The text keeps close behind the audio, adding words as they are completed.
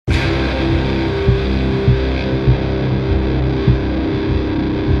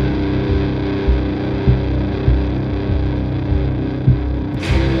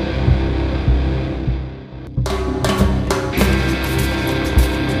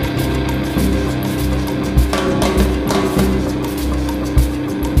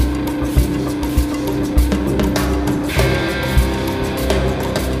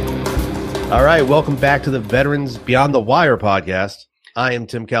right, welcome back to the Veterans Beyond the Wire podcast. I am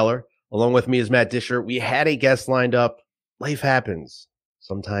Tim Keller. Along with me is Matt Disher. We had a guest lined up. Life happens.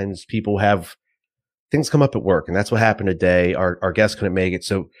 Sometimes people have things come up at work, and that's what happened today. Our guest couldn't make it.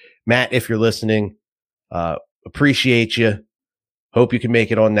 So, Matt, if you're listening, appreciate you. Hope you can make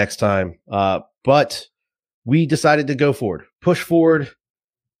it on next time. But we decided to go forward, push forward.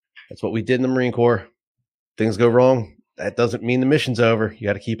 That's what we did in the Marine Corps. Things go wrong. That doesn't mean the mission's over. You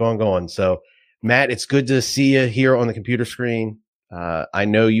got to keep on going. So, Matt, it's good to see you here on the computer screen. I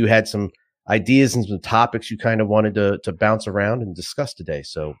know you had some ideas and some topics you kind of wanted to bounce around and discuss today.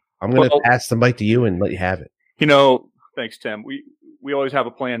 So I'm going to pass the mic to you and let you have it. Thanks, Tim. We always have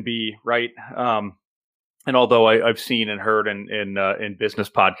a plan B, right? And although I've seen and heard in business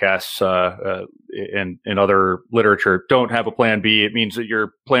podcasts and other literature, don't have a plan B, it means that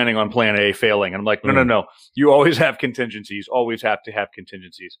you're planning on plan A failing. And I'm like, no. You always have contingencies. Always have to have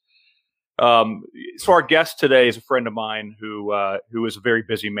contingencies. So our guest today is a friend of mine who is a very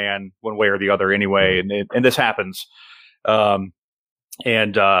busy man one way or the other anyway. And this happens. And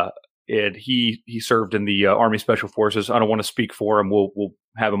he served in the Army Special Forces. I don't want to speak for him. We'll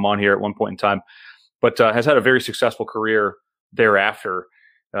have him on here at one point in time, but has had a very successful career thereafter.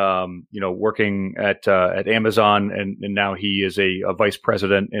 Working at Amazon, and now he is a vice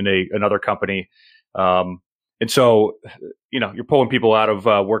president in another company. And so, you're pulling people out of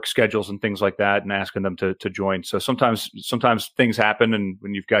work schedules and things like that and asking them to join. So sometimes things happen, and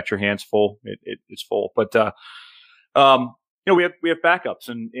when you've got your hands full, it's full. But we have backups,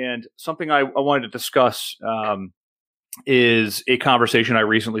 and something I wanted to discuss is a conversation I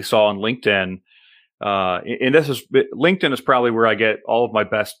recently saw on LinkedIn. And LinkedIn is probably where I get all of my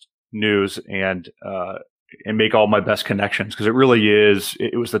best news and make all my best connections, because it really is.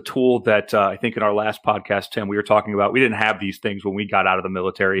 It was the tool that I think in our last podcast, Tim, we were talking about. We didn't have these things when we got out of the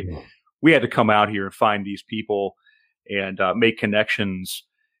military. Mm-hmm. We had to come out here and find these people and make connections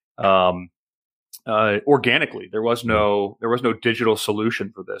organically. There was no digital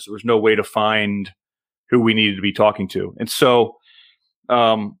solution for this. There was no way to find who we needed to be talking to. And so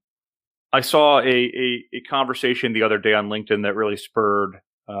I saw a conversation the other day on LinkedIn that really spurred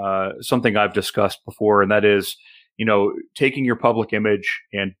something I've discussed before, and that is, taking your public image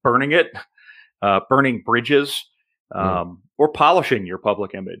and burning it, burning bridges, or polishing your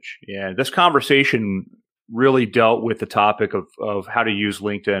public image. And this conversation really dealt with the topic of how to use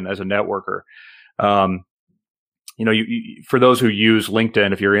LinkedIn as a networker. For those who use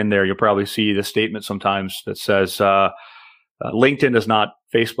LinkedIn, if you're in there, you'll probably see the statement sometimes that says, LinkedIn is not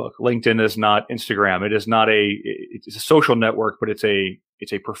Facebook. LinkedIn is not Instagram. It's a social network, but it's a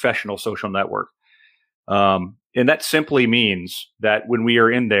professional social network. And that simply means that when we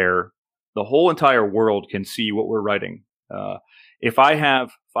are in there, the whole entire world can see what we're writing. If I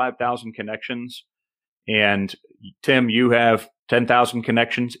have 5,000 connections and Tim, you have 10,000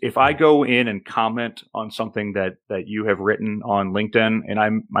 connections, if I go in and comment on something that you have written on LinkedIn and I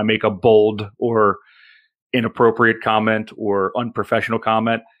make a bold or inappropriate comment or unprofessional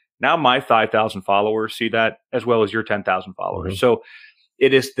comment, now my 5,000 followers see that as well as your 10,000 followers. Mm-hmm. So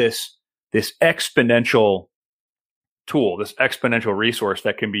it is this exponential tool, this exponential resource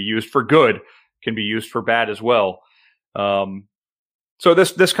that can be used for good, can be used for bad as well. So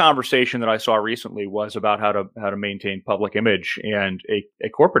this conversation that I saw recently was about how to maintain public image and a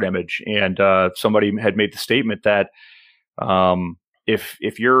corporate image. And somebody had made the statement that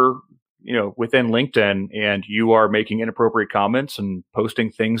if you're within LinkedIn and you are making inappropriate comments and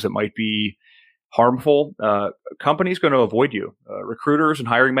posting things that might be harmful, companies going to avoid you. Recruiters and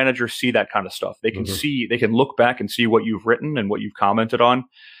hiring managers see that kind of stuff. They can they can look back and see what you've written and what you've commented on.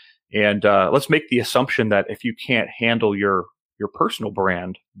 And let's make the assumption that if you can't handle your personal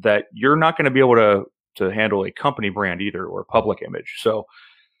brand, that you're not going to be able to handle a company brand either, or public image. So,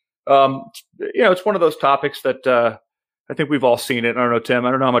 it's one of those topics that I think we've all seen it. I don't know, Tim,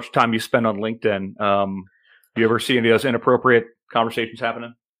 I don't know how much time you spend on LinkedIn. Do you ever see any of those inappropriate conversations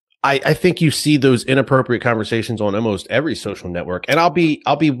happening? I think you see those inappropriate conversations on almost every social network. And I'll be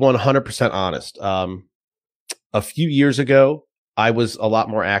 100% honest. A few years ago, I was a lot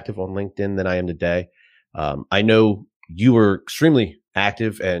more active on LinkedIn than I am today. I know you were extremely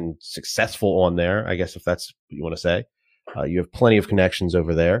active and successful on there, I guess, if that's what you want to say. You have plenty of connections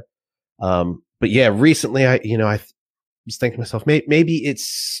over there. But yeah, recently I was thinking to myself, maybe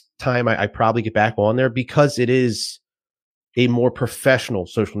it's time I probably get back on there, because it is a more professional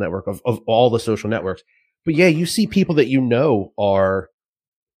social network of all the social networks. But yeah, you see people that are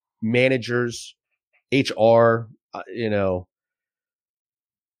managers, HR,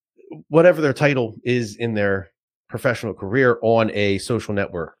 whatever their title is in their professional career on a social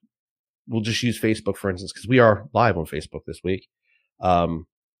network. we'll just use Facebook, for instance, because we are live on Facebook this week,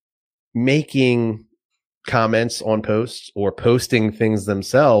 making comments on posts or posting things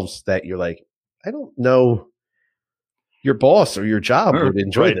themselves that you're like, I don't know your boss or your job would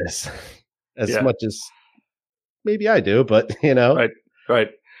enjoy this as much as maybe I do, but Right.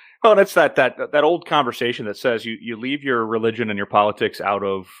 Well, that's that old conversation that says you leave your religion and your politics out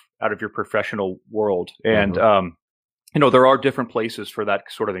of your professional world. And, there are different places for that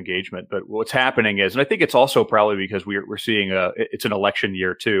sort of engagement, but what's happening is, and I think it's also probably because we're seeing it's an election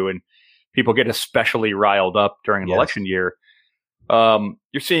year too, and people get especially riled up during an election year.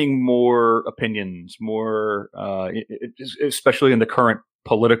 You're seeing more opinions, more, especially in the current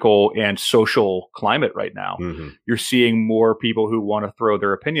political and social climate right now. You're seeing more people who want to throw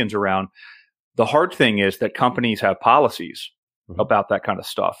their opinions around. The hard thing is that companies have policies about that kind of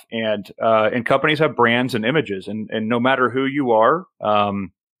stuff, and companies have brands and images, and no matter who you are,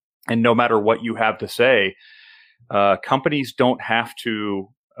 and no matter what you have to say, companies don't have to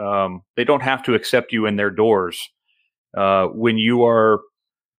accept you in their doors when you are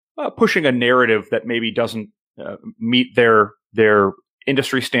pushing a narrative that maybe doesn't meet their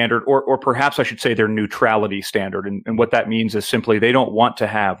industry standard, or perhaps I should say their neutrality standard. And what that means is simply they don't want to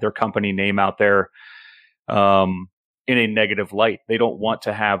have their company name out there in a negative light. They don't want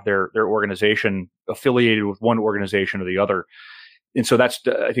to have their organization affiliated with one organization or the other. And so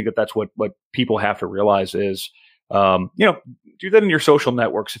I think that's what people have to realize is, do that in your social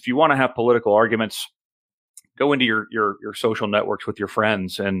networks. If you want to have political arguments, go into your social networks with your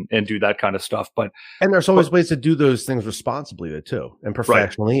friends and do that kind of stuff. And there's always ways to do those things responsibly too, and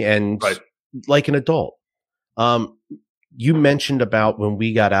professionally, and like an adult. You mentioned about when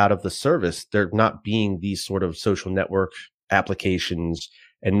we got out of the service, there not being these sort of social network applications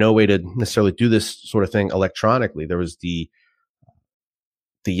and no way to necessarily do this sort of thing electronically. There was the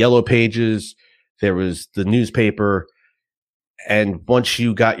yellow pages, there was the newspaper. And once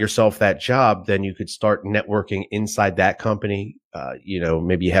you got yourself that job, then you could start networking inside that company.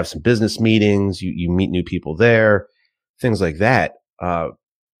 Maybe you have some business meetings, you meet new people there, things like that.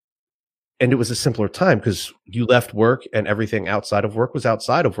 And it was a simpler time because you left work and everything outside of work was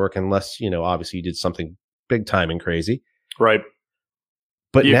outside of work, unless, obviously you did something big time and crazy. Right.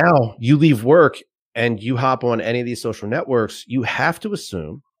 But now you leave work and you hop on any of these social networks, you have to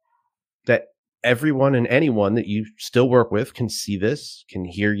assume that everyone and anyone that you still work with can see this, can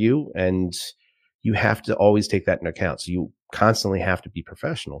hear you, and you have to always take that into account. So you constantly have to be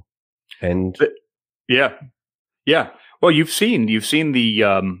professional. And yeah. Well, you've seen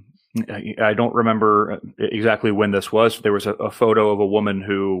the, I don't remember exactly when this was. There was a photo of a woman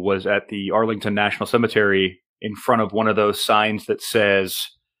who was at the Arlington National Cemetery in front of one of those signs that says,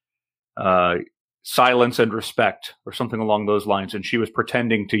 silence and respect, or something along those lines. And she was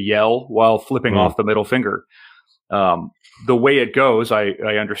pretending to yell while flipping off the middle finger. The way it goes, I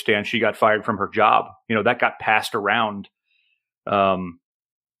understand she got fired from her job. That got passed around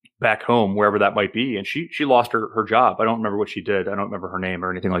back home, wherever that might be. And she lost her job. I don't remember what she did. I don't remember her name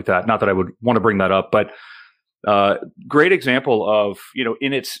or anything like that. Not that I would want to bring that up, but great example of,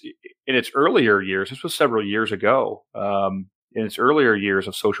 in its earlier years, this was several years ago, in its earlier years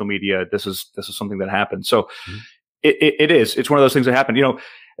of social media, this is something that happened. So it's one of those things that happened.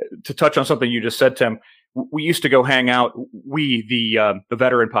 To touch on something you just said, Tim, we used to go hang out. The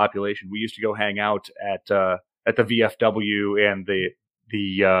veteran population, we used to go hang out at the VFW and the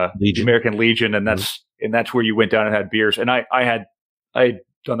American Legion, and that's where you went down and had beers. And I had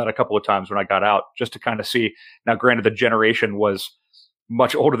done that a couple of times when I got out, just to kind of see. Now, granted, the generation was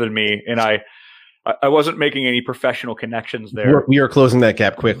much older than me, and I wasn't making any professional connections there. We are closing that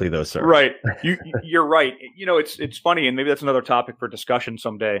gap quickly, though, sir. Right. You're right. It's funny, and maybe that's another topic for discussion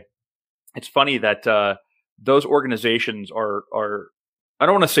someday. It's funny that those organizations are I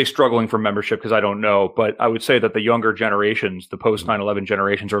don't want to say struggling for membership because I don't know, but I would say that the younger generations, the post 9/11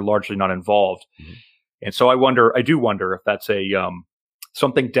 generations, are largely not involved. And so I do wonder if that's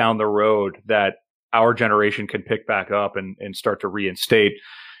something down the road that our generation can pick back up and start to reinstate.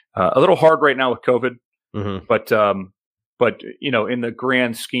 A little hard right now with COVID, but in the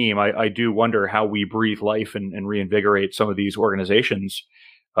grand scheme, I do wonder how we breathe life and reinvigorate some of these organizations,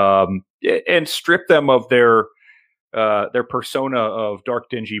 and strip them of their persona of dark,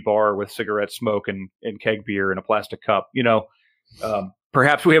 dingy bar with cigarette smoke and keg beer in a plastic cup.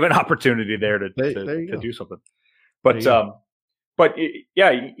 Perhaps we have an opportunity there to do something. But it's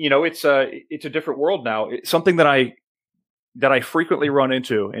a different world now. It's something that I frequently run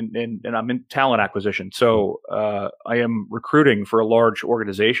into, and I'm in talent acquisition. So I am recruiting for a large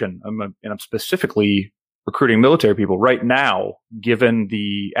organization. I'm specifically recruiting military people right now, given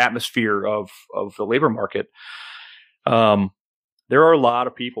the atmosphere of the labor market. There are a lot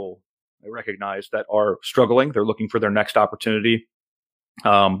of people I recognize that are struggling. They're looking for their next opportunity.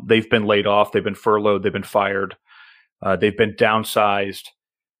 They've been laid off. They've been furloughed. They've been fired. They've been downsized.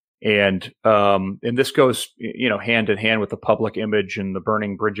 And this goes, hand in hand with the public image and the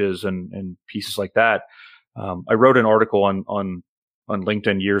burning bridges and pieces like that. I wrote an article on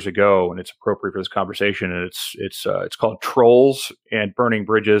LinkedIn years ago, and it's appropriate for this conversation. And it's called "Trolls and Burning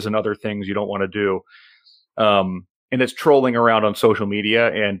Bridges and Other Things You Don't Want to Do." And it's trolling around on social media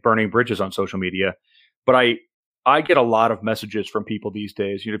and burning bridges on social media. But I get a lot of messages from people these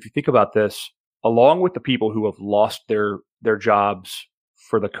days. If you think about this, along with the people who have lost their jobs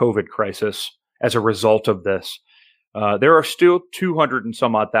for the COVID crisis as a result of this, there are still 200 and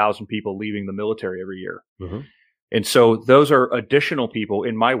some odd thousand people leaving the military every year. Mm-hmm. And so those are additional people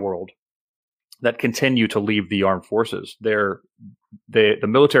in my world that continue to leave the armed forces. The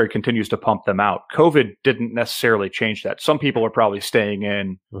military continues to pump them out. COVID didn't necessarily change that. Some people are probably staying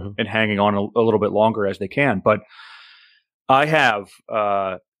in and hanging on a little bit longer as they can. But I have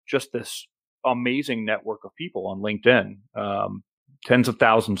just this amazing network of people on LinkedIn, tens of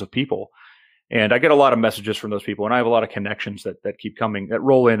thousands of people. And I get a lot of messages from those people, and I have a lot of connections that keep coming, that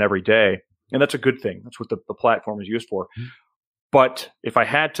roll in every day. And that's a good thing. That's what the platform is used for. Mm-hmm. But if I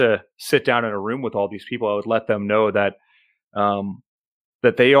had to sit down in a room with all these people, I would let them know that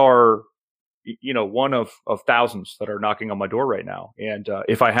that they are, one of thousands that are knocking on my door right now. And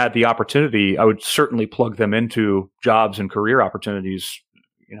if I had the opportunity, I would certainly plug them into jobs and career opportunities,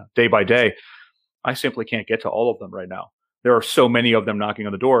 day by day. I simply can't get to all of them right now. There are so many of them knocking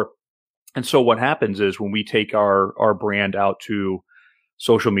on the door. And so what happens is when we take our brand out to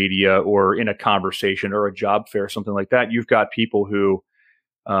social media or in a conversation or a job fair, something like that, you've got people who,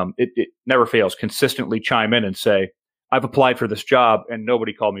 it never fails, consistently chime in and say, I've applied for this job and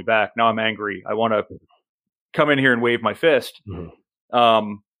nobody called me back. Now I'm angry. I want to come in here and wave my fist.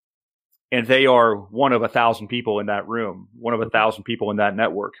 Mm-hmm. And they are one of 1,000 people in that room, one of 1,000 people in that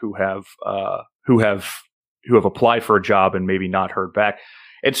network who have applied for a job and maybe not heard back.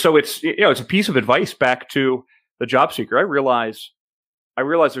 And so it's a piece of advice back to the job seeker. I realize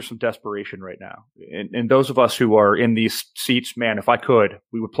there's some desperation right now. And those of us who are in these seats, man, if I could,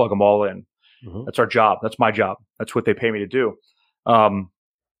 we would plug them all in. Mm-hmm. That's our job. That's my job. That's what they pay me to do.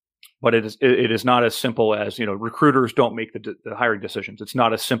 But it is not as simple as, recruiters don't make the hiring decisions. It's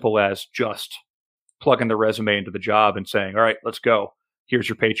not as simple as just plugging the resume into the job and saying, all right, let's go. Here's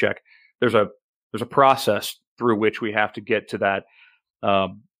your paycheck. There's a process through which we have to get to that.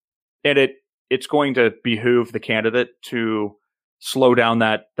 And it's going to behoove the candidate to slow down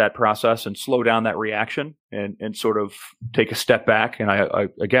that process and slow down that reaction and sort of take a step back. And I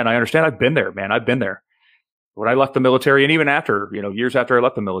understand. I've been there, man. I've been there. When I left the military, and even after, years after I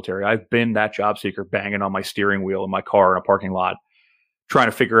left the military, I've been that job seeker banging on my steering wheel in my car in a parking lot, trying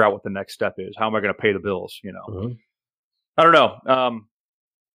to figure out what the next step is. How am I going to pay the bills? Mm-hmm. I don't know.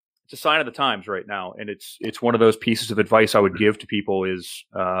 It's a sign of the times right now. And it's one of those pieces of advice I would give to people is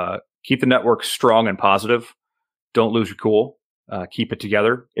keep the network strong and positive. Don't lose your cool. Keep it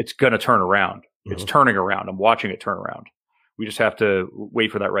together. It's going to turn around. Mm-hmm. It's turning around. I'm watching it turn around. We just have to wait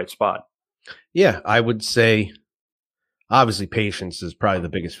for that right spot. Yeah, I would say obviously patience is probably the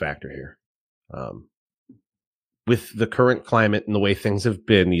biggest factor here. With the current climate and the way things have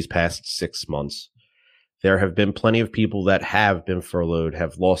been these past 6 months, there have been plenty of people that have been furloughed,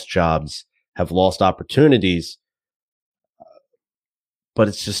 have lost jobs, have lost opportunities. But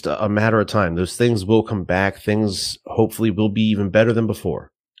it's just a matter of time. Those things will come back. Things hopefully will be even better than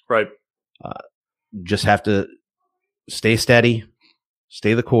before. Right. Just have to stay steady,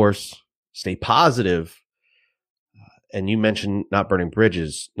 stay the course, stay positive. And you mentioned not burning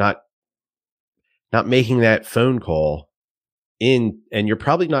bridges, not making that phone call in, and you're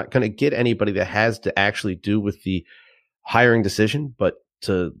probably not going to get anybody that has to actually do with the hiring decision, but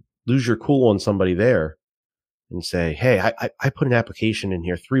to lose your cool on somebody there and say, hey, I put an application in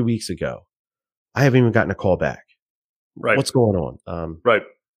here 3 weeks ago. I haven't even gotten a call back. Right. What's going on? Right.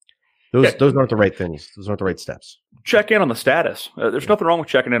 Those aren't the right things. Those aren't the right steps. Check in on the status. There's nothing wrong with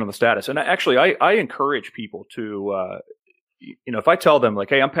checking in on the status. And I encourage people to, if I tell them like,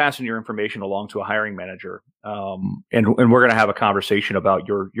 hey, I'm passing your information along to a hiring manager, and we're going to have a conversation about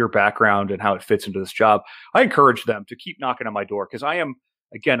your background and how it fits into this job. I encourage them to keep knocking on my door because I'm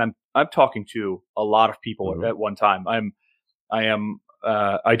talking to a lot of people mm-hmm. at one time.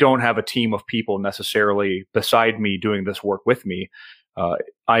 I don't have a team of people necessarily beside me doing this work with me.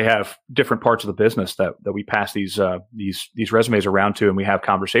 I have different parts of the business that we pass these resumes around to, and we have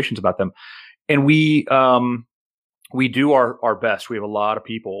conversations about them. And we do our best. We have a lot of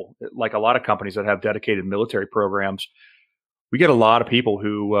people, like a lot of companies that have dedicated military programs. We get a lot of people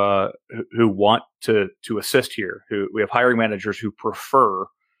who want to assist here. We have hiring managers who prefer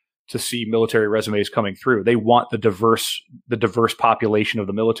to see military resumes coming through. They want the diverse population of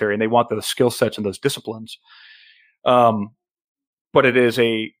the military, and they want those skill sets and those disciplines. But it's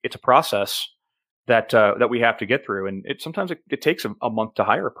a process that we have to get through, and sometimes it takes a month to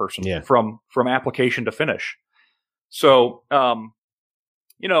hire a person from application to finish. So,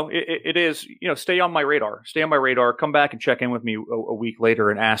 it is, stay on my radar, come back and check in with me a week later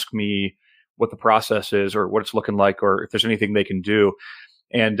and ask me what the process is or what it's looking like, or if there's anything they can do.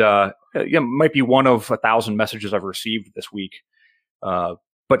 And, it might be one of 1,000 messages I've received this week.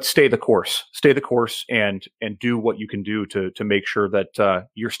 But stay the course and do what you can do to make sure that,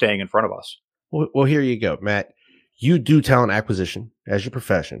 you're staying in front of us. Well, here you go, Matt. You do talent acquisition as your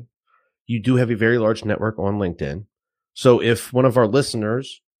profession. You do have a very large network on LinkedIn. So if one of our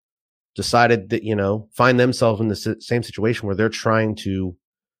listeners decided that, find themselves in the same situation where they're trying to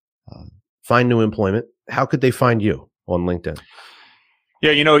find new employment, how could they find you on LinkedIn?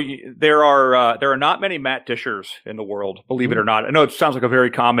 Yeah, there are not many Matt Dishers in the world, believe it or not. I know it sounds like a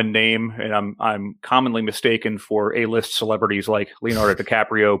very common name, and I'm commonly mistaken for A-list celebrities like Leonardo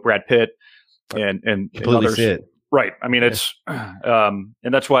DiCaprio, Brad Pitt, and others. See it. Right. I mean, it's and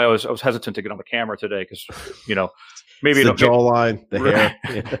that's why I was hesitant to get on the camera today because maybe it's the jawline, the hair.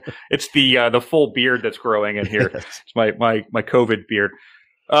 It's the full beard that's growing in here. It's my COVID beard.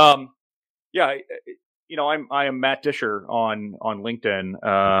 I am Matt Disher on LinkedIn.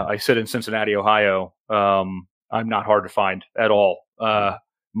 I sit in Cincinnati, Ohio. I'm not hard to find at all.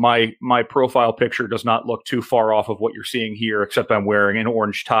 My profile picture does not look too far off of what you're seeing here, except I'm wearing an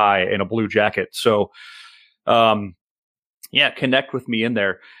orange tie and a blue jacket. So, connect with me in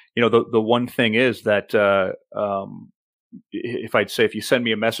there. The one thing is that, if you send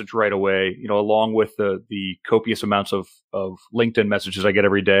me a message right away, along with the copious amounts of LinkedIn messages I get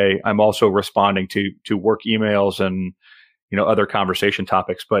every day, I'm also responding to work emails and, other conversation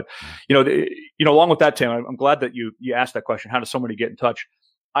topics. But, along with that, Tim, I'm glad that you asked that question. How does somebody get in touch?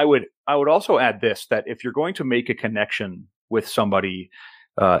 I would also add this, that if you're going to make a connection with somebody,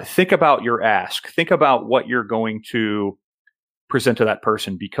 think about your ask. Think about what you're going to present to that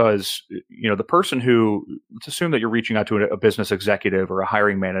person, because the person who, let's assume that you're reaching out to a business executive or a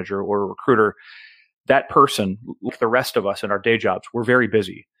hiring manager or a recruiter, that person, like the rest of us in our day jobs, we're very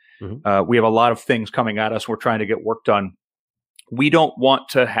busy. Mm-hmm. We have a lot of things coming at us. We're trying to get work done. We don't want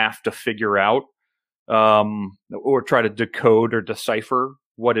to have to figure out or try to decode or decipher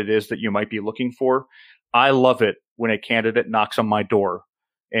what it is that you might be looking for. I love it when a candidate knocks on my door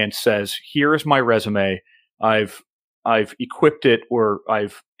and says, "Here is my resume. I've equipped it, or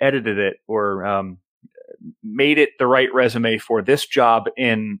I've edited it, or made it the right resume for this job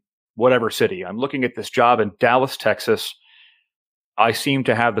in whatever city. I'm looking at this job in Dallas, Texas. I seem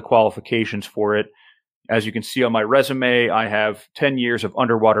to have the qualifications for it. As you can see on my resume, I have 10 years of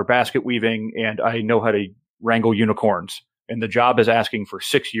underwater basket weaving, and I know how to wrangle unicorns. And the job is asking for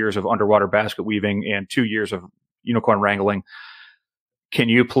 6 years of underwater basket weaving and 2 years of unicorn wrangling. Can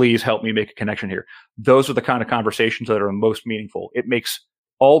you please help me make a connection here?" Those are the kind of conversations that are most meaningful. It makes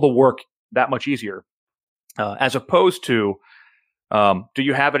all the work that much easier, as opposed to, do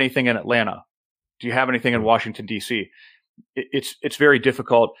you have anything in Atlanta? Do you have anything in Washington, D.C.? It's very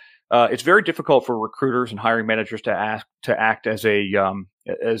difficult. It's very difficult for recruiters and hiring managers to act as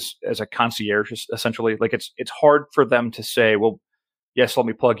a concierge, essentially. Like it's hard for them to say, "Well, yes, let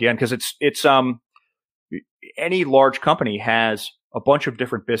me plug you in," because it's any large company has a bunch of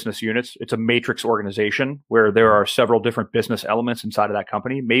different business units. It's a matrix organization where there are several different business elements inside of that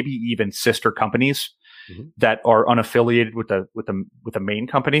company, maybe even sister companies that are unaffiliated with the main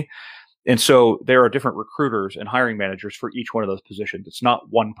company. And so there are different recruiters and hiring managers for each one of those positions. It's not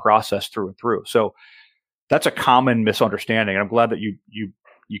one process through and through. So that's a common misunderstanding. And I'm glad that you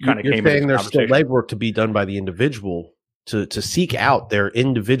kind of came in. You're saying there's still legwork to be done by the individual to seek out their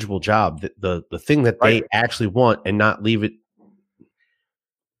individual job, the thing that they actually want, and not leave it.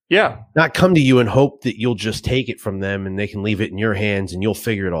 Yeah. Not come to you and hope that you'll just take it from them and they can leave it in your hands and you'll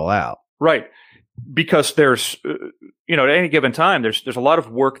figure it all out. Right. Because there's, at any given time, there's a lot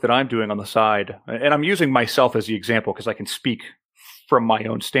of work that I'm doing on the side, and I'm using myself as the example because I can speak from my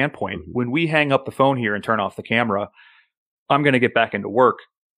own standpoint. Mm-hmm. When we hang up the phone here and turn off the camera, I'm going to get back into work,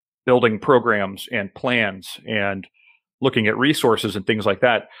 building programs and plans and looking at resources and things like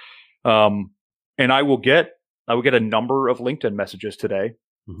that. And I will get a number of LinkedIn messages today.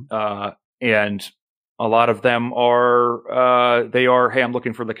 Mm-hmm. And A lot of them are, they are, hey, I'm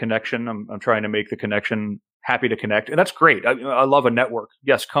looking for the connection. I'm trying to make the connection, happy to connect. And that's great. I love a network.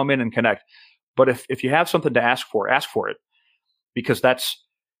 Yes, come in and connect. But if you have something to ask for it, because that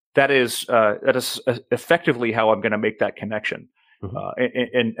is effectively how I'm going to make that connection. Mhm.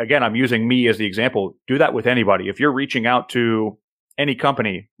 And again, I'm using me as the example. Do that with anybody. If you're reaching out to any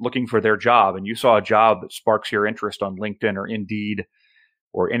company looking for their job and you saw a job that sparks your interest on LinkedIn or Indeed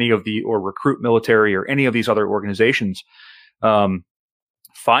or or Recruit Military or any of these other organizations,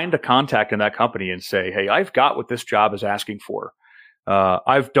 find a contact in that company and say, hey, I've got what this job is asking for.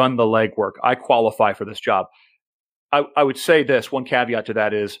 I've done the legwork. I qualify for this job. I would say this, one caveat to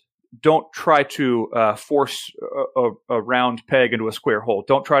that is, don't try to force a round peg into a square hole.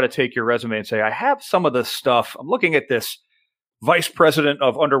 Don't try to take your resume and say, I have some of this stuff. I'm looking at this vice president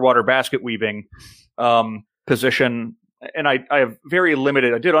of underwater basket weaving position, and I have very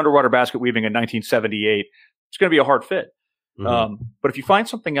limited. I did underwater basket weaving in 1978. It's going to be a hard fit. Mm-hmm. But if you find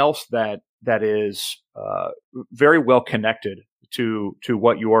something else that is very well connected to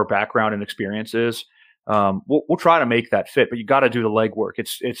what your background and experience is, we'll try to make that fit, but you got to do the legwork.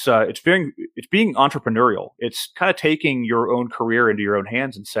 It's being entrepreneurial. It's kind of taking your own career into your own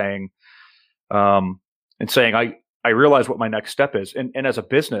hands and saying, I realize what my next step is. And as a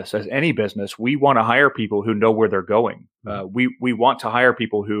business, as any business, we want to hire people who know where they're going. We want to hire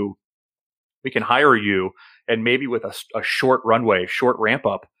people who we can hire you and maybe with a short runway, short ramp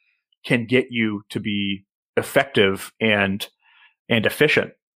up can get you to be effective and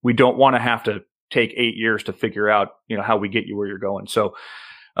efficient. We don't want to have to take 8 years to figure out, how we get you where you're going. So,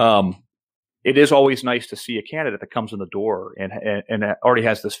 it is always nice to see a candidate that comes in the door and already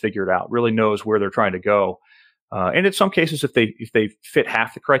has this figured out, really knows where they're trying to go. And in some cases, if they fit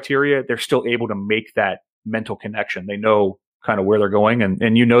half the criteria, they're still able to make that mental connection. They know kind of where they're going, and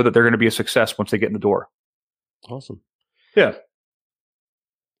that they're going to be a success once they get in the door. Awesome. Yeah.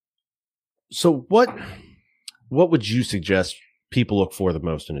 So what would you suggest people look for the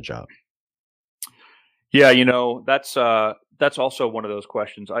most in a job? Yeah, that's also one of those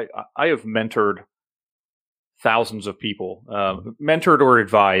questions. I have mentored thousands of people, mentored or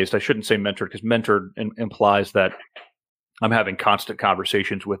advised. I shouldn't say mentored because mentored implies that I'm having constant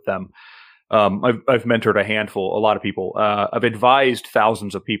conversations with them. I've mentored a lot of people. I've advised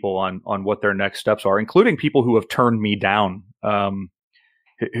thousands of people on what their next steps are, including people who have turned me down, to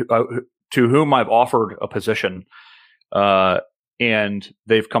whom I've offered a position, and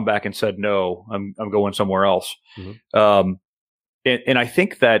they've come back and said, no, I'm going somewhere else. Mm-hmm. And I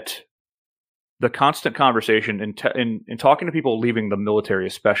think that the constant conversation in talking to people leaving the military,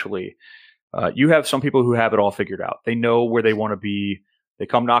 especially, you have some people who have it all figured out. They know where they want to be. They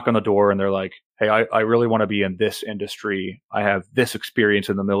come knock on the door and they're like, hey, I really want to be in this industry. I have this experience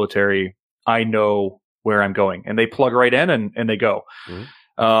in the military. I know where I'm going. And they plug right in and they go.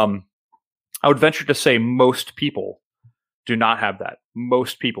 Mm-hmm. I would venture to say most people do not have that.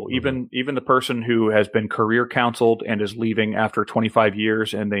 Most people, mm-hmm. even the person who has been career counseled and is leaving after 25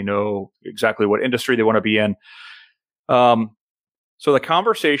 years and they know exactly what industry they want to be in. So the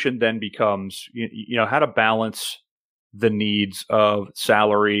conversation then becomes, how to balance the needs of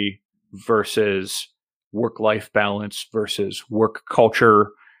salary versus work-life balance versus work culture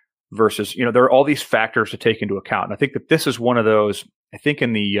versus, there are all these factors to take into account. And I think that this is one of those. I think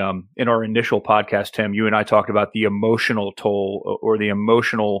in our initial podcast, Tim, you and I talked about the emotional toll or the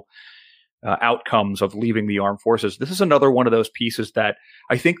emotional outcomes of leaving the armed forces. This is another one of those pieces that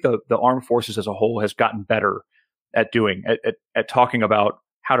I think the armed forces as a whole has gotten better at doing, at talking about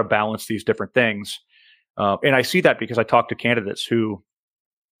how to balance these different things. And I see that because I talk to candidates who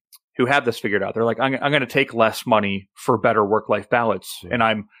have this figured out. They're like, I'm going to take less money for better work-life balance. Yeah. And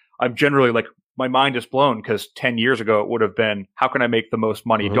I'm generally like, my mind is blown because 10 years ago it would have been, how can I make the most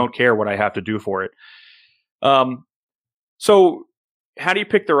money? Mm-hmm. Don't care what I have to do for it. So how do you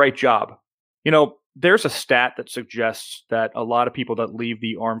pick the right job? There's a stat that suggests that a lot of people that leave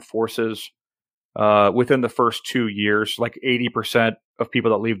the armed forces within the first 2 years, like 80% of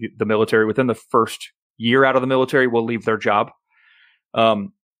people that leave the military within the first year out of the military will leave their job.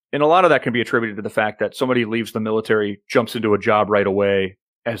 And a lot of that can be attributed to the fact that somebody leaves the military, jumps into a job right away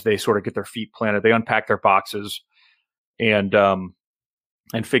as they sort of get their feet planted. They unpack their boxes and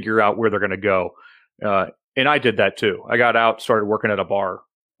figure out where they're going to go. And I did that too. I got out, started working at a bar.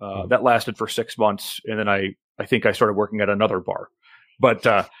 That lasted for 6 months. And then I think I started working at another bar. But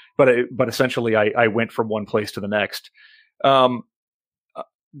essentially I went from one place to the next. That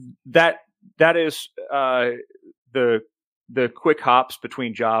is the quick hops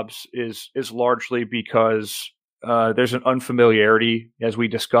between jobs is largely because there's an unfamiliarity, as we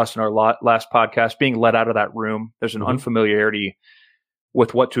discussed in our last podcast, being let out of that room. There's an unfamiliarity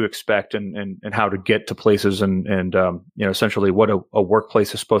with what to expect and how to get to places and essentially what a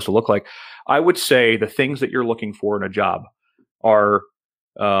workplace is supposed to look like. I would say the things that you're looking for in a job are,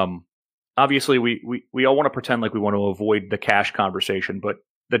 obviously we all want to pretend like we want to avoid the cash conversation, but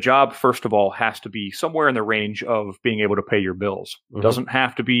the job, first of all, has to be somewhere in the range of being able to pay your bills. It doesn't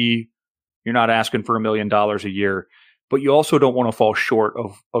have to be, you're not asking for $1 million a year, but you also don't want to fall short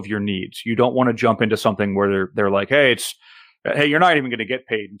of your needs. You don't want to jump into something where they're like, hey, you're not even going to get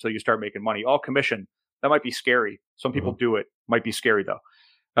paid until you start making money. All commission. That might be scary. Some people do it. Might be scary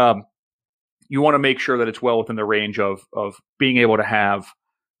though. You want to make sure that it's well within the range of being able to have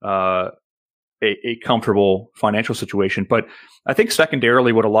a comfortable financial situation. But I think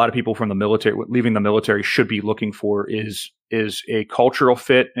secondarily, what a lot of people from the military, leaving the military, should be looking for is a cultural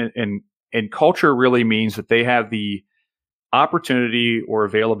fit. And culture really means that they have the opportunity or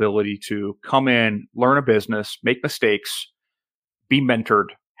availability to come in, learn a business, make mistakes, be mentored,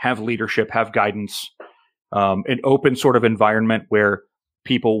 have leadership, have guidance, an open sort of environment where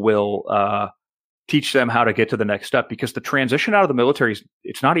people will teach them how to get to the next step. Because the transition out of the military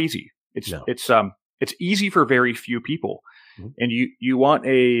it's not easy. It's easy for very few people, and you want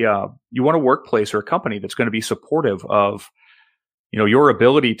a workplace or a company that's going to be supportive of your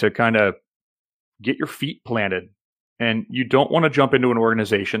ability to kind of get your feet planted. And you don't want to jump into an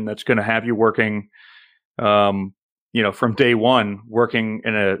organization that's going to have you working, from day one, working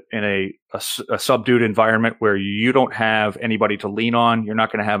in a subdued environment where you don't have anybody to lean on. You're not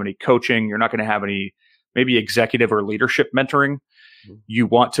going to have any coaching. You're not going to have any maybe executive or leadership mentoring. You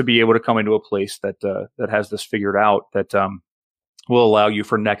want to be able to come into a place that has this figured out, that will allow you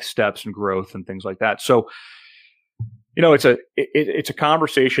for next steps and growth and things like that. So, it's a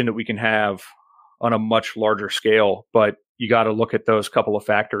conversation that we can have on a much larger scale, but you got to look at those couple of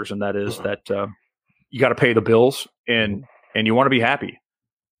factors, and that is that you got to pay the bills and you want to be happy.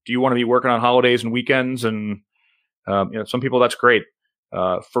 Do you want to be working on holidays and weekends? And some people, that's great.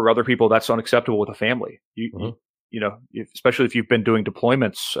 For other people, that's unacceptable with a family. Especially if you've been doing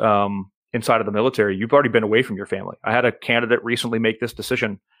deployments inside of the military, you've already been away from your family. I had a candidate recently make this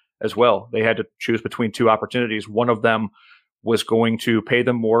decision as well. They had to choose between two opportunities. One of them was going to pay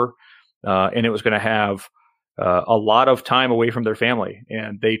them more, and it was going to have a lot of time away from their family.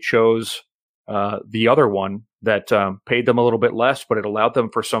 And they chose the other one that paid them a little bit less, but it allowed them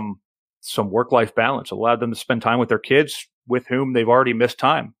for some work-life balance, allowed them to spend time with their kids with whom they've already missed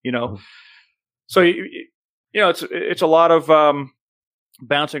time, So, it's a lot of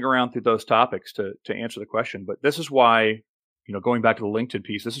bouncing around through those topics to answer the question. But this is why, going back to the LinkedIn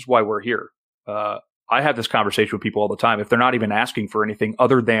piece, this is why we're here. I have this conversation with people all the time. If they're not even asking for anything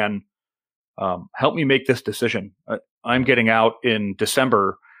other than help me make this decision. I'm getting out in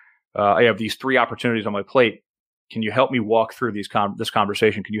December. I have these 3 opportunities on my plate. Can you help me walk through this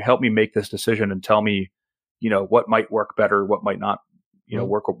conversation? Can you help me make this decision and tell me, what might work better, what might not,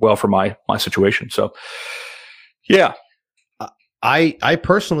 work well for my situation? So, yeah. I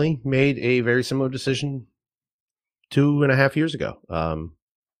personally made a very similar decision 2.5 years ago.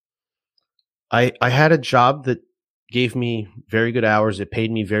 I had a job that gave me very good hours. It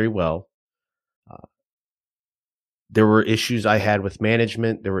paid me very well. There were issues I had with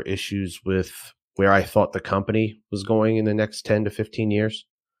management. There were issues with where I thought the company was going in the next 10 to 15 years.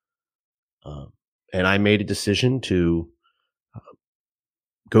 And I made a decision to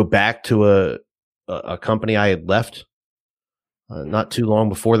go back to a company I had left not too long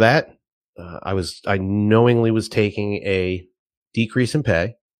before that. I knowingly was taking a decrease in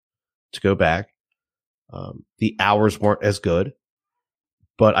pay to go back. The hours weren't as good,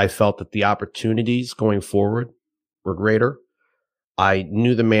 but I felt that the opportunities going forward were greater. I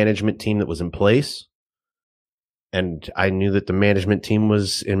knew the management team that was in place, and I knew that the management team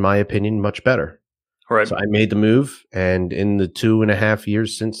was, in my opinion, much better. Right. So I made the move, and in the 2.5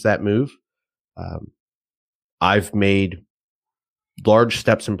 years since that move, I've made large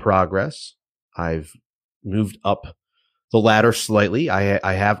steps in progress. I've moved up the ladder slightly.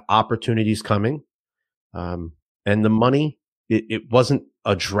 I have opportunities coming, and the money, it wasn't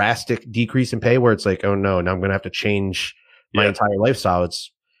a drastic decrease in pay where it's like, oh no, now I'm going to have to change my entire lifestyle.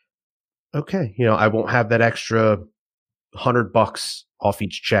 It's okay. I won't have that extra $100 off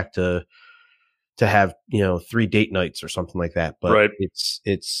each check to have, 3 date nights or something like that. But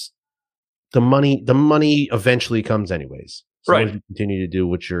it's the money eventually comes anyways. So right. You continue to do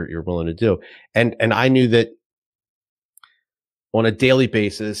what you're willing to do. And I knew that on a daily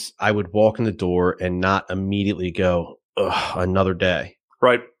basis, I would walk in the door and not immediately go, ugh, another day.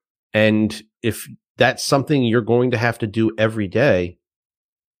 Right. And if that's something you're going to have to do every day,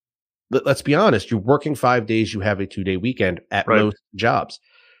 let's be honest, you're working 5 days, you have a 2-day weekend at most jobs.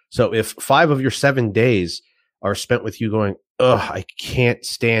 So if 5 of your 7 days are spent with you going, I can't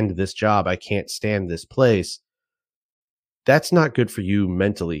stand this job, I can't stand this place, that's not good for you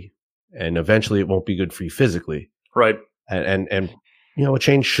mentally. And eventually it won't be good for you physically. Right. And a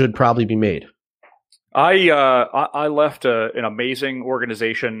change should probably be made. I left an amazing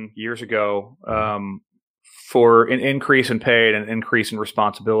organization years ago for an increase in pay and an increase in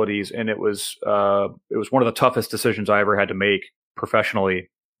responsibilities, and it was one of the toughest decisions I ever had to make professionally.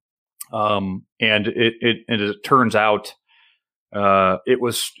 And as it turns out,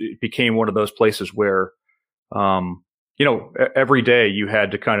 it became one of those places where, every day you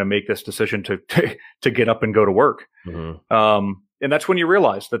had to kind of make this decision to get up and go to work. Mm-hmm. And that's when you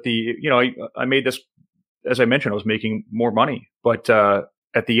realize that I made this, as I mentioned, I was making more money, but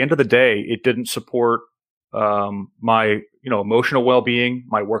at the end of the day, it didn't support my emotional well-being,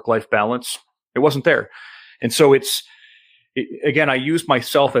 my work-life balance. It wasn't there. And so again, I use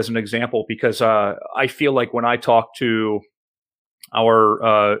myself as an example because I feel like when I talk to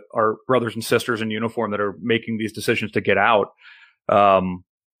our brothers and sisters in uniform that are making these decisions to get out,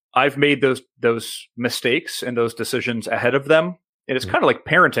 I've made those mistakes and those decisions ahead of them. And it's kind of like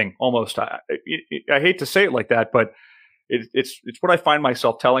parenting almost. I hate to say it like that, but it's what I find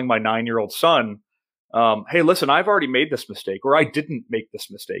myself telling my 9-year-old son. Hey, listen, I've already made this mistake, or I didn't make this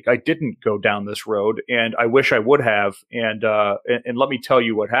mistake. I didn't go down this road, and I wish I would have. And let me tell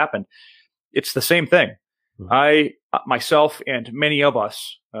you what happened. It's the same thing. I, myself, and many of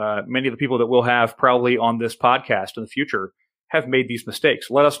us, many of the people that we'll have probably on this podcast in the future have made these mistakes.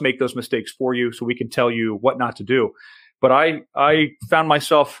 Let us make those mistakes for you so we can tell you what not to do. But I found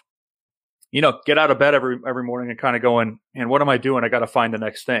myself, get out of bed every morning and kind of going, and what am I doing? I got to find the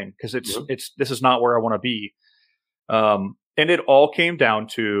next thing because this is not where I want to be. And it all came down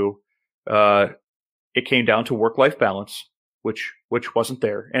to work-life balance, which wasn't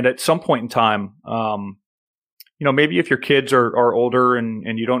there. And at some point in time, maybe if your kids are older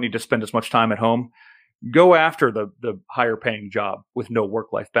and you don't need to spend as much time at home, go after the higher paying job with no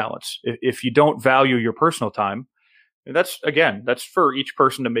work-life balance. If you don't value your personal time, and that's for each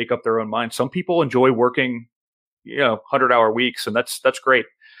person to make up their own mind. Some people enjoy working, 100-hour weeks, and that's great.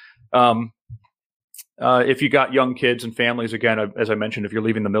 If you got young kids and families, again, as I mentioned, if you're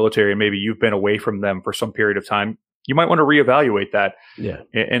leaving the military and maybe you've been away from them for some period of time, you might want to reevaluate that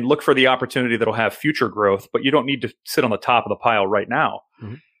and look for the opportunity that'll have future growth, but you don't need to sit on the top of the pile right now.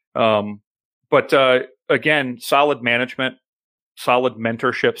 Mm-hmm. But again, solid management, solid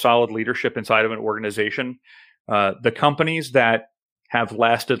mentorship, solid leadership inside of an organization. The companies that have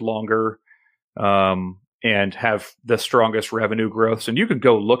lasted longer and have the strongest revenue growths, and you can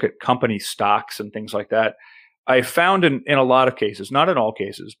go look at company stocks and things like that. I found in a lot of cases, not in all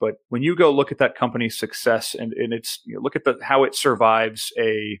cases, but when you go look at that company's success and it's look at how it survives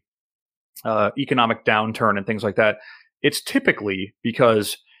a economic downturn and things like that, it's typically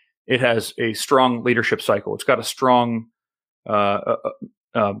because it has a strong leadership cycle. It's got a strong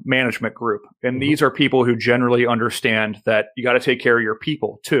management group. And mm-hmm. these are people who generally understand that you got to take care of your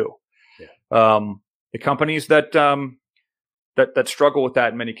people too. Yeah. The companies that struggle with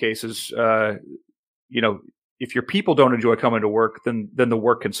that in many cases, if your people don't enjoy coming to work, then the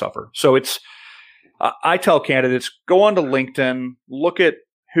work can suffer. So I tell candidates, go onto LinkedIn, look at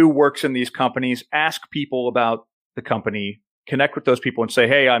who works in these companies, ask people about the company, connect with those people and say,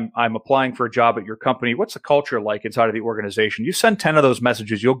 hey, I'm applying for a job at your company. What's the culture like inside of the organization? You send 10 of those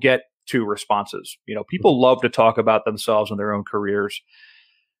messages, you'll get 2 responses. People love to talk about themselves and their own careers.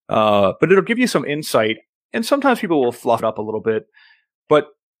 But it'll give you some insight. And sometimes people will fluff it up a little bit, but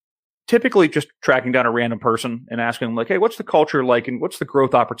typically just tracking down a random person and asking them like, hey, what's the culture like and what's the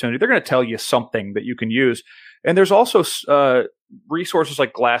growth opportunity? They're going to tell you something that you can use. And there's also resources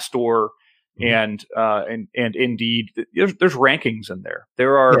like Glassdoor and Indeed. There's rankings in there.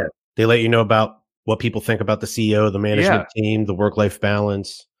 There are they let you know about what people think about the CEO, the management team, the work-life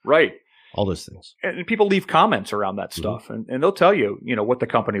balance, right? All those things. And people leave comments around that stuff, and they'll tell you, what the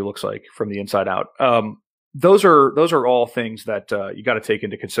company looks like from the inside out. Those are all things that you got to take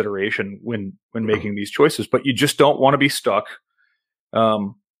into consideration when making these choices. But you just don't want to be stuck.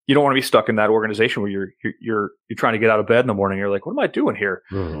 You don't want to be stuck in that organization where you're trying to get out of bed in the morning. You're like, what am I doing here?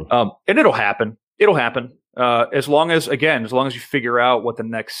 Mm-hmm. And it'll happen. It'll happen. As long as you figure out what the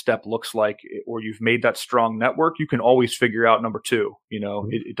next step looks like, or you've made that strong network, you can always figure out number 2.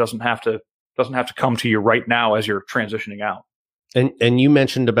 It doesn't have to come to you right now as you're transitioning out. And you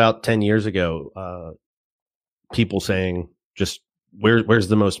mentioned about 10 years ago, people saying just where's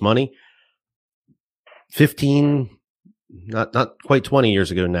the most money? 15, not quite 20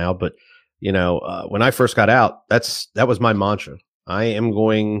 years ago now, but when I first got out, that was my mantra. I am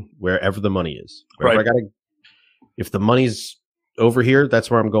going wherever the money is. Wherever Right. If the money's over here,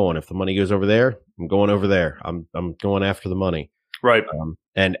 that's where I'm going. If the money goes over there, I'm going over there. I'm going after the money. Right.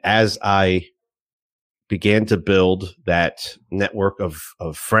 And as I began to build that network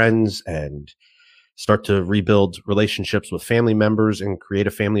of friends and start to rebuild relationships with family members and create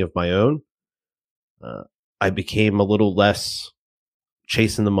a family of my own, I became a little less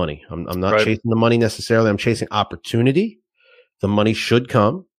chasing the money. I'm not chasing the money necessarily. I'm chasing opportunity. The money should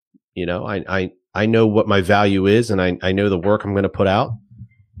come. I know what my value is, and I know the work I'm going to put out.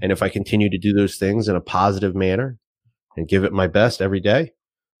 And if I continue to do those things in a positive manner and give it my best every day,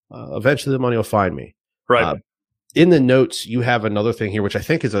 eventually the money will find me. Right. In the notes, you have another thing here, which I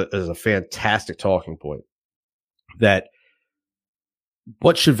think is a fantastic talking point. That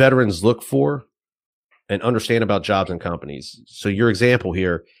what should veterans look for and understand about jobs and companies? So your example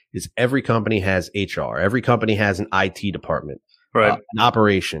here is every company has HR. Every company has an IT department, right?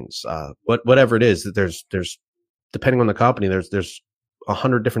 Operations, whatever it is. That there's depending on the company, there's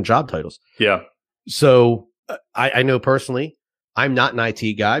 100 different job titles. Yeah. So I know personally, I'm not an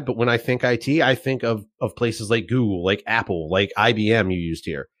IT guy, but when I think IT, I think of places like Google, like Apple, like IBM you used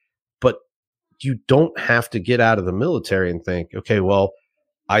here. But you don't have to get out of the military and think, okay, well,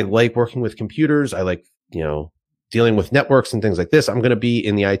 I like working with computers. I like, dealing with networks and things like this. I'm going to be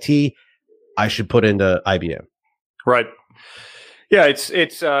in the IT. I should put into IBM. Right. Yeah. It's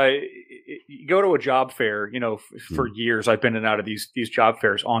you go to a job fair, for years, I've been in and out of these job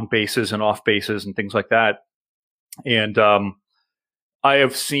fairs on bases and off bases and things like that. And,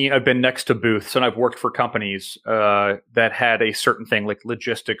 I've been next to booths and I've worked for companies, that had a certain thing like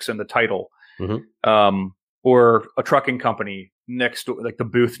logistics in the title, or a trucking company next door, like the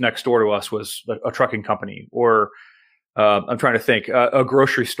booth next door to us was a trucking company, or I'm trying to think, a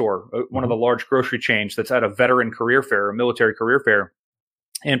grocery store, one of the large grocery chains that's at a veteran career fair, a military career fair.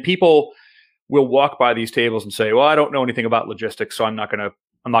 And people will walk by these tables and say, well, I don't know anything about logistics, so I'm not going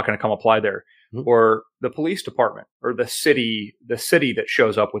to come apply there. Or the police department or the city that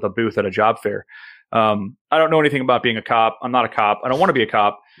shows up with a booth at a job fair. I don't know anything about being a cop. I'm not a cop. I don't want to be a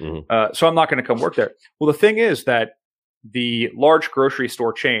cop. So I'm not going to come work there. Well, the thing is that the large grocery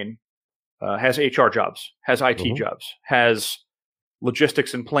store chain has HR jobs, has IT jobs, has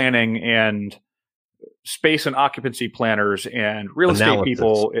logistics and planning and space and occupancy planners and real estate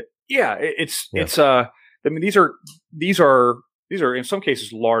people. These are in some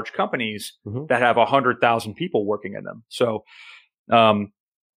cases large companies that have 100,000 people working in them. So,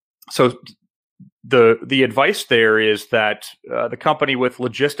 the advice there is that the company with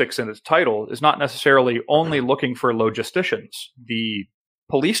logistics in its title is not necessarily only looking for logisticians. The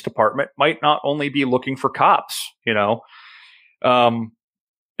police department might not only be looking for cops, and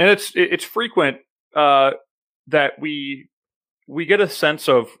it's frequent that we get a sense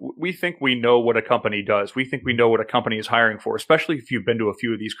of, we think we know what a company does. We think we know what a company is hiring for, especially if you've been to a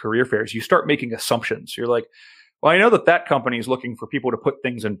few of these career fairs. You start making assumptions. You're like, well, I know that company is looking for people to put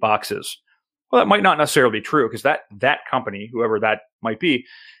things in boxes. Well, that might not necessarily be true, because that company, whoever that might be,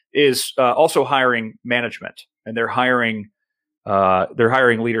 is also hiring management, and they're hiring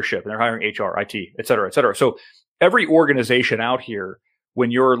leadership, and they're hiring HR, IT, et cetera, et cetera. So every organization out here, when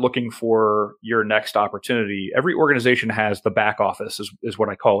you're looking for your next opportunity, every organization has the back office, is what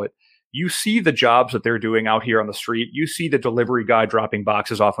I call it. You see the jobs that they're doing out here on the street. You see the delivery guy dropping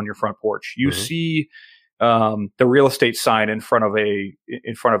boxes off on your front porch. You see the real estate sign in front of a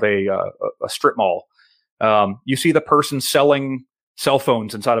strip mall. You see the person selling cell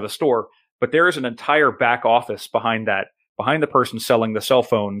phones inside of a store, but there is an entire back office behind that. Behind the person selling the cell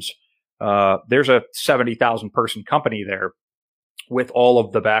phones, there's a 70,000 person company there with all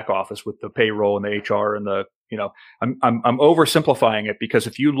of the back office, with the payroll and the HR and the, I'm oversimplifying it, because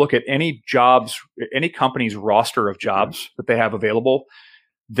if you look at any company's roster of jobs that they have available,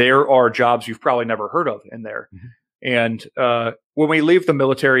 there are jobs you've probably never heard of in there. And when we leave the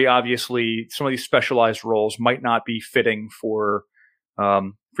military, obviously some of these specialized roles might not be fitting for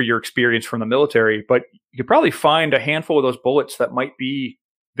your experience from the military, but you could probably find a handful of those bullets that might be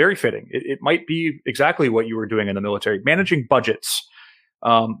very fitting. It might be exactly what you were doing in the military: managing budgets,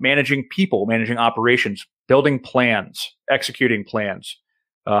 managing people, managing operations, building plans, executing plans.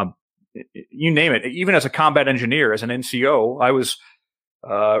 You name it. Even as a combat engineer, as an NCO, I was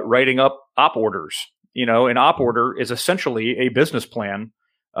writing up op orders. An op order is essentially a business plan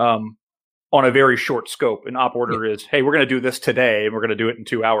on a very short scope. An op order is, hey, we're going to do this today, and we're going to do it in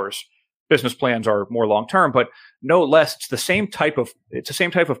 2 hours. Business plans are more long term, but no less, it's the same type of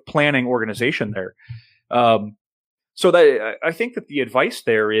planning organization there. So that I think that the advice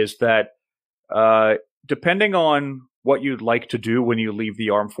there is that depending on what you'd like to do when you leave the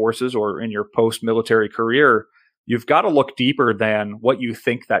armed forces or in your post-military career, you've got to look deeper than what you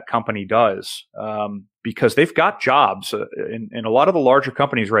think that company does, because they've got jobs, and a lot of the larger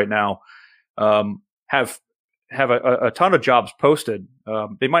companies right now have a ton of jobs posted.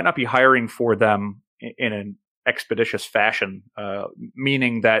 They might not be hiring for them in an expeditious fashion,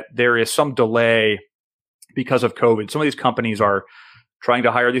 meaning that there is some delay because of COVID. Some of these companies are trying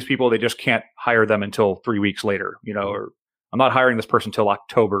to hire these people. They just can't hire them until 3 weeks later, or I'm not hiring this person till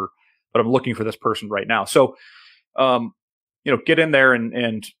October, but I'm looking for this person right now. So, get in there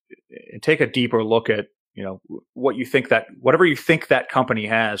and take a deeper look at, what you think whatever you think that company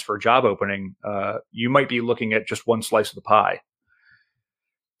has for a job opening, you might be looking at just one slice of the pie.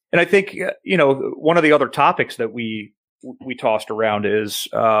 And I think, one of the other topics that we tossed around is,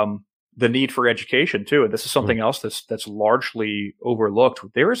 the need for education too. And this is something else that's largely overlooked.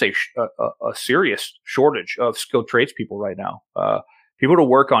 There is a serious shortage of skilled tradespeople right now. People to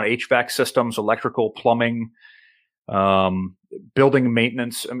work on HVAC systems, electrical, plumbing, building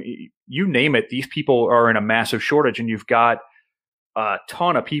maintenance. I mean, you name it, these people are in a massive shortage, and you've got a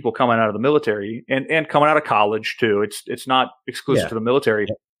ton of people coming out of the military and coming out of college too. It's not exclusive to the military,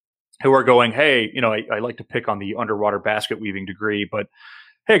 who are going, hey, I like to pick on the underwater basket weaving degree, but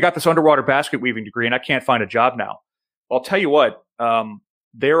hey, I got this underwater basket weaving degree and I can't find a job now. Well, I'll tell you what,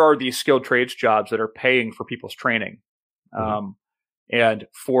 there are these skilled trades jobs that are paying for people's training. And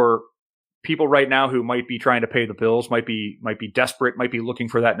for people right now who might be trying to pay the bills, might be desperate, might be looking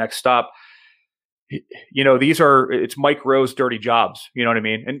for that next stop, it's Mike Rowe's dirty jobs. You know what I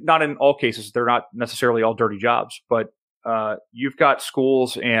mean? And not in all cases, they're not necessarily all dirty jobs, but you've got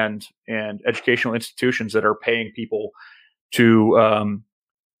schools and educational institutions that are paying people to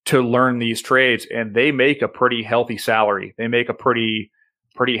learn these trades, and they make a pretty healthy salary. They make a pretty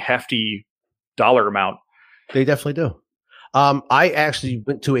hefty dollar amount. They definitely do. I actually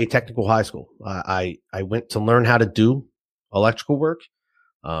went to a technical high school. I went to learn how to do electrical work.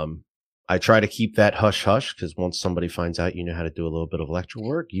 I try to keep that hush hush, because once somebody finds out you know how to do a little bit of electrical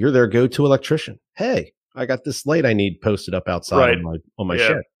work, you're their go-to electrician. Hey, I got this light I need posted up outside on my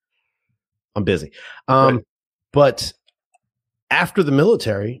shed. I'm busy. But after the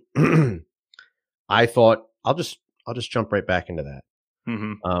military, I thought I'll just jump right back into that.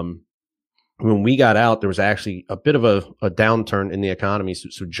 When we got out, there was actually a bit of a downturn in the economy,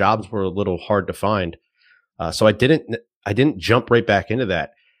 so jobs were a little hard to find. So I didn't jump right back into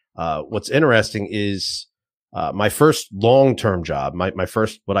that. What's interesting is my first long-term job, my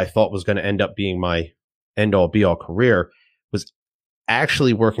first what I thought was going to end up being my end-all be-all career, was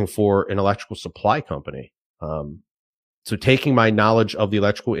actually working for an electrical supply company. So taking my knowledge of the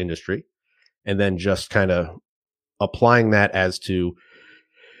electrical industry and then just kind of applying that as to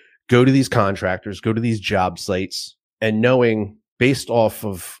go to these contractors, go to these job sites, and knowing based off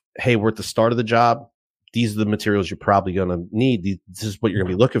of, hey, we're at the start of the job, these are the materials you're probably going to need. This is what you're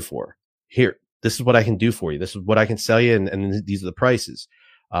going to be looking for. Here, this is what I can do for you. This is what I can sell you, and these are the prices.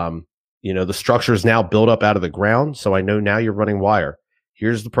 The structure is now built up out of the ground, so I know now you're running wire.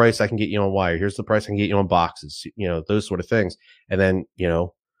 Here's the price I can get you on wire. Here's the price I can get you on boxes, those sort of things. And then,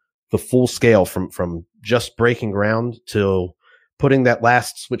 the full scale from just breaking ground to putting that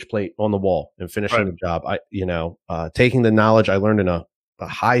last switch plate on the wall and finishing the job. Taking the knowledge I learned in a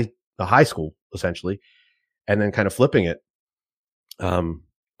high school, essentially, and then kind of flipping it.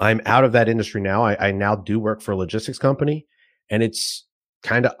 I'm out of that industry now. I now do work for a logistics company, and it's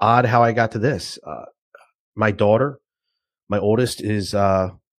kind of odd how I got to this. My daughter, my oldest, is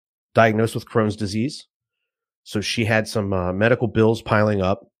diagnosed with Crohn's disease. So she had some medical bills piling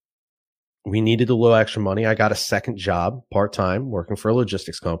up. We needed a little extra money. I got a second job, part-time, working for a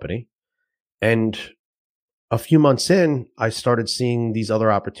logistics company. And a few months in, I started seeing these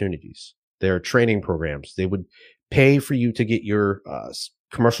other opportunities. There are training programs. They would pay for you to get your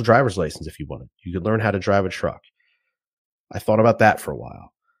commercial driver's license if you wanted. You could learn how to drive a truck. I thought about that for a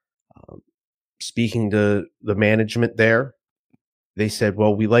while. Speaking to the management there, they said,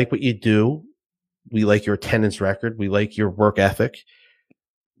 well, we like what you do. We like your attendance record. We like your work ethic.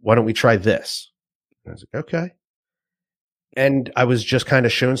 Why don't we try this? And I was like, okay. And I was just kind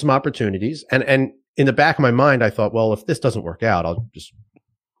of shown some opportunities. And in the back of my mind, I thought, well, if this doesn't work out, I'll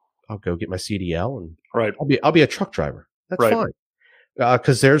go get my CDL and I'll be a truck driver. That's fine.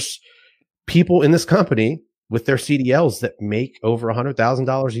 Cause there's people in this company with their CDLs that make over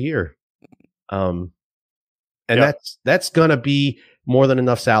 $100,000 a year. That's going to be more than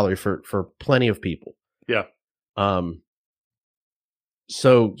enough salary for plenty of people. Yeah.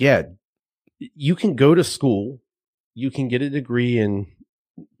 So yeah, you can go to school, you can get a degree in,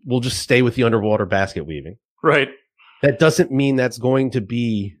 we'll just stay with the underwater basket weaving. Right. That doesn't mean that's going to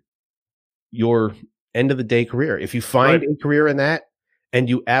be your end of the day career. If you find a career in that and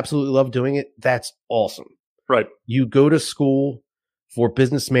you absolutely love doing it, that's awesome. Right. You go to school for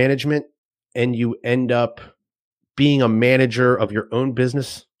business management and you end up being a manager of your own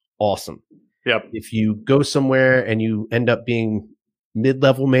business. Awesome. Yep. If you go somewhere and you end up being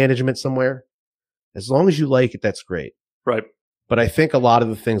mid-level management somewhere, as long as you like it, that's great. Right. But I think a lot of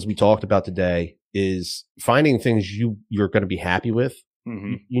the things we talked about today is finding things you're going to be happy with.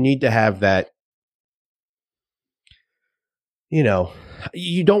 Mm-hmm. You need to have that, you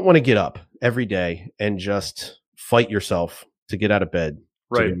don't want to get up every day and just fight yourself to get out of bed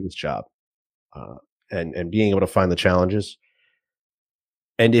to do this job, and being able to find the challenges.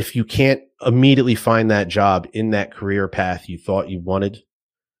 And if you can't immediately find that job in that career path you thought you wanted,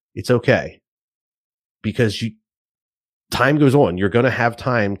 it's okay, because time goes on. You're going to have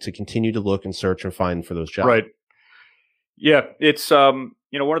time to continue to look and search and find for those jobs. Right. Yeah. It's, one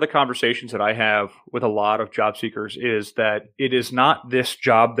of the conversations that I have with a lot of job seekers is that it is not this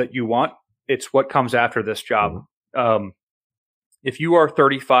job that you want. It's what comes after this job. Mm-hmm. If you are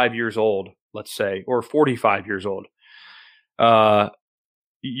 35 years old, let's say, or 45 years old,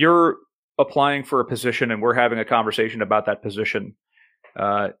 you're applying for a position and we're having a conversation about that position.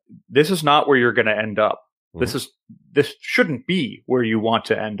 This is not where you're going to end up. Mm-hmm. This shouldn't be where you want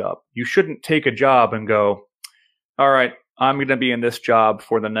to end up. You shouldn't take a job and go, all right, I'm going to be in this job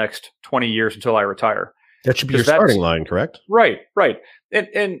for the next 20 years until I retire. That should be your starting line, correct? Right. And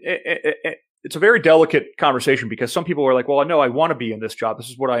it's a very delicate conversation, because some people are like, well, no, I want to be in this job. This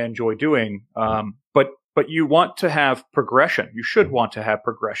is what I enjoy doing. But you want to have progression. You should want to have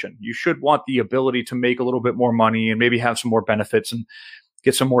progression. You should want the ability to make a little bit more money and maybe have some more benefits and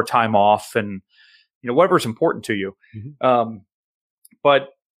get some more time off and, whatever's important to you. Mm-hmm.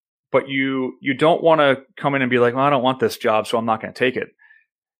 But you don't want to come in and be like, well, I don't want this job, so I'm not going to take it.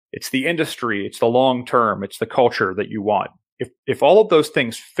 It's the industry, it's the long term, it's the culture that you want. If all of those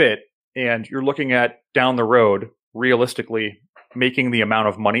things fit and you're looking at down the road, realistically making the amount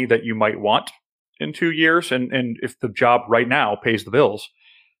of money that you might want in 2 years, and if the job right now pays the bills,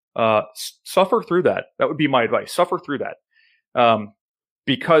 suffer through that. That would be my advice. Suffer through that.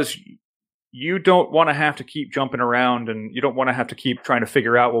 Because you don't want to have to keep jumping around, and you don't want to have to keep trying to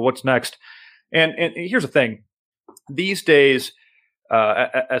figure out, well, what's next? And here's the thing. These days,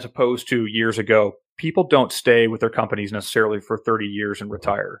 as opposed to years ago, people don't stay with their companies necessarily for 30 years and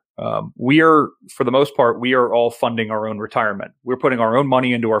retire. For the most part, we are all funding our own retirement. We're putting our own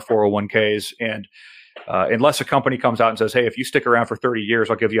money into our 401ks. And unless a company comes out and says, hey, if you stick around for 30 years,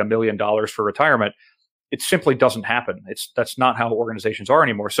 I'll give you $1 million for retirement, it simply doesn't happen. That's not how organizations are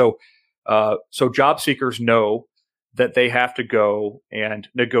anymore. So job seekers know that they have to go and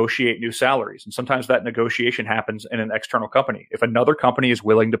negotiate new salaries. And sometimes that negotiation happens in an external company. If another company is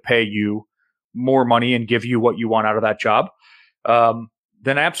willing to pay you more money and give you what you want out of that job,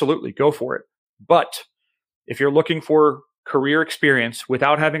 then absolutely go for it. But if you're looking for career experience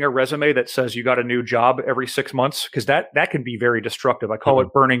without having a resume that says you got a new job every 6 months, because that can be very destructive. I call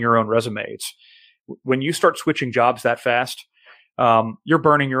it burning your own resume. It's when you start switching jobs that fast, you're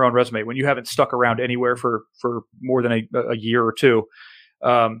burning your own resume. When you haven't stuck around anywhere for more than a year or two,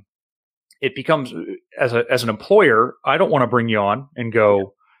 it becomes, as an employer, I don't want to bring you on and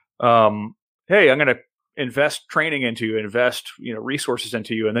go, hey, I'm going to invest training into you, invest resources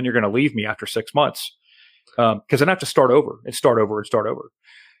into you, and then you're going to leave me after 6 months, because then I have to start over and start over.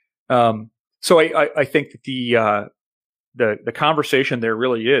 So I think that the conversation there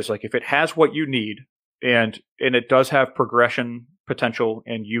really is like, if it has what you need and it does have progression potential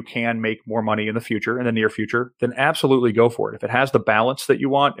and you can make more money in the near future, then absolutely go for it. If it has the balance that you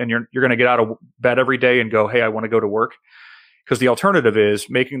want and you're going to get out of bed every day and go, hey, I want to go to work, because the alternative is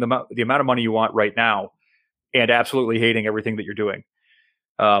making the amount of money you want right now and absolutely hating everything that you're doing.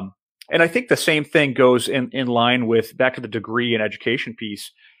 And I think the same thing goes in line with back to the degree and education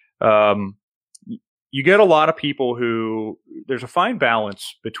piece. You get a lot of people who there's a fine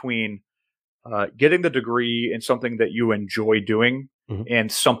balance between getting the degree in something that you enjoy doing, mm-hmm.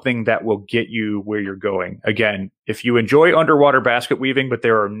 and something that will get you where you're going. Again, if you enjoy underwater basket weaving, but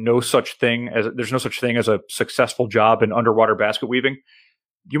there's no such thing as a successful job in underwater basket weaving,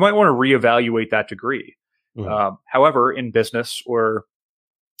 you might want to reevaluate that degree. Mm-hmm. However, in business or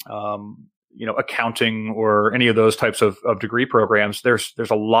accounting or any of those types of degree programs, there's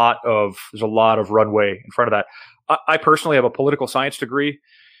a lot of runway in front of that. I personally have a political science degree.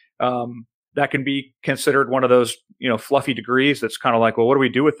 That can be considered one of those, fluffy degrees that's kind of like, well, what do we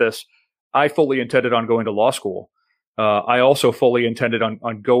do with this? I fully intended on going to law school. I also fully intended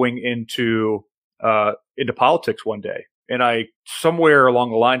on going into politics one day. And I somewhere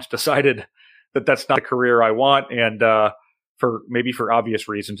along the lines decided that that's not a career I want. And for obvious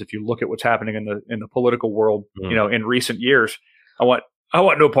reasons, if you look at what's happening in the political world, in recent years, I want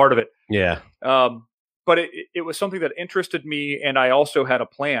no part of it. Yeah. But it was something that interested me, and I also had a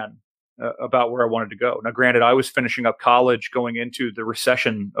plan about where I wanted to go. Now, granted, I was finishing up college going into the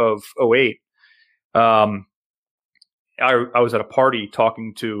recession of 2008. I was at a party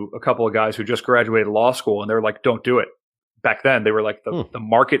talking to a couple of guys who just graduated law school, and they were like, "Don't do it." Back then, they were like, the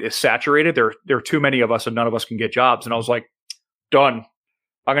market is saturated. There are too many of us, and none of us can get jobs. And I was like, done.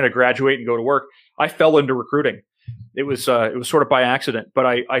 I'm going to graduate and go to work. I fell into recruiting. It was sort of by accident, but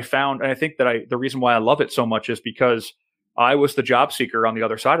I found, and I think that the reason why I love it so much is because I was the job seeker on the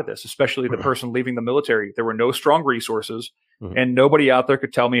other side of this, especially the person leaving the military. There were no strong resources, and nobody out there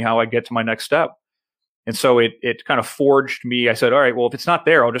could tell me how I get to my next step. And so it kind of forged me. I said, all right, well, if it's not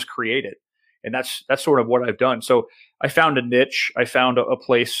there, I'll just create it. And that's sort of what I've done. So I found a niche. I found a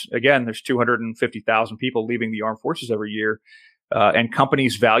place. Again, there's 250,000 people leaving the armed forces every year, and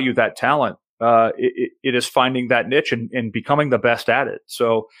companies value that talent. It is finding that niche and becoming the best at it.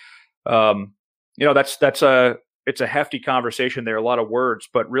 So, it's a hefty conversation there, a lot of words,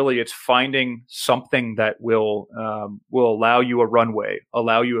 but really it's finding something that will allow you a runway,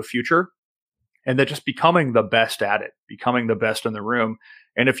 allow you a future, and then just becoming the best at it, becoming the best in the room.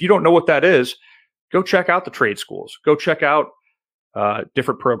 And if you don't know what that is, go check out the trade schools, go check out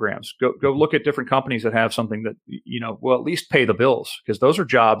different programs, go look at different companies that have something that, will at least pay the bills, because those are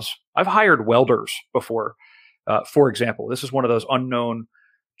jobs. I've hired welders before, for example. This is one of those unknown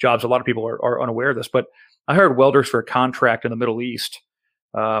jobs. A lot of people are unaware of this, but I hired welders for a contract in the Middle East.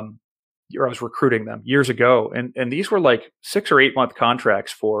 I was recruiting them years ago, and these were like 6 or 8 month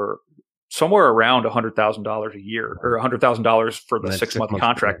contracts for somewhere around $100,000 a year, or $100,000 for the 6 month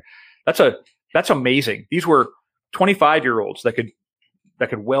contract. That's amazing. These were 25-year-olds that could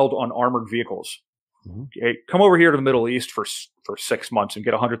weld on armored vehicles. Okay, come over here to the Middle East for 6 months and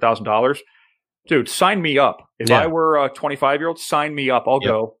get $100,000. Dude, sign me up. If I were a 25-year-old, sign me up. I'll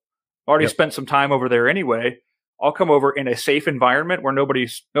go. Already spent some time over there anyway. I'll come over in a safe environment where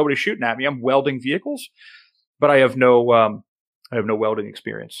nobody's shooting at me. I'm welding vehicles, but I have no welding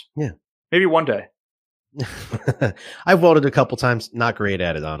experience. Yeah. Maybe one day. I've welded a couple times. Not great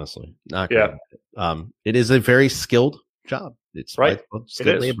at it, honestly. Not great at it. It is a very skilled job. It's right.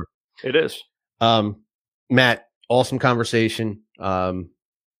 Skilled labor. It is. Matt, awesome conversation.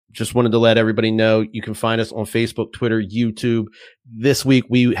 Just wanted to let everybody know you can find us on Facebook, Twitter, YouTube. This week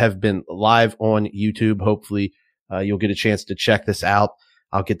we have been live on YouTube. Hopefully you'll get a chance to check this out.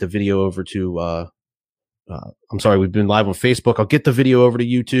 I'll get the video over to we've been live on Facebook. I'll get the video over to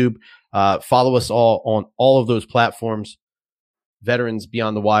YouTube. Follow us all on all of those platforms. Veterans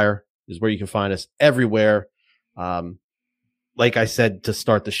Beyond the Wire is where you can find us everywhere. Like I said to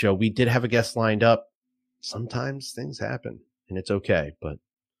start the show, we did have a guest lined up. Sometimes things happen and it's okay, but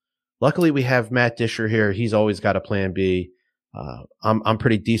luckily we have Matt Disher here. He's always got a plan B. I'm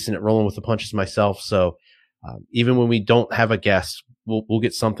pretty decent at rolling with the punches myself. So even when we don't have a guest, we'll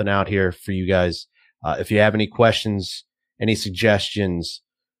get something out here for you guys. If you have any questions, any suggestions,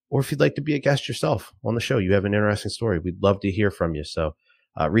 or if you'd like to be a guest yourself on the show, you have an interesting story, we'd love to hear from you. So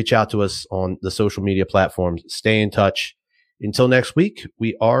reach out to us on the social media platforms. Stay in touch. Until next week,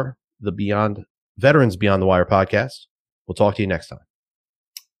 we are the Veterans Beyond the Wire podcast. We'll talk to you next time.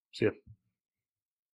 See you.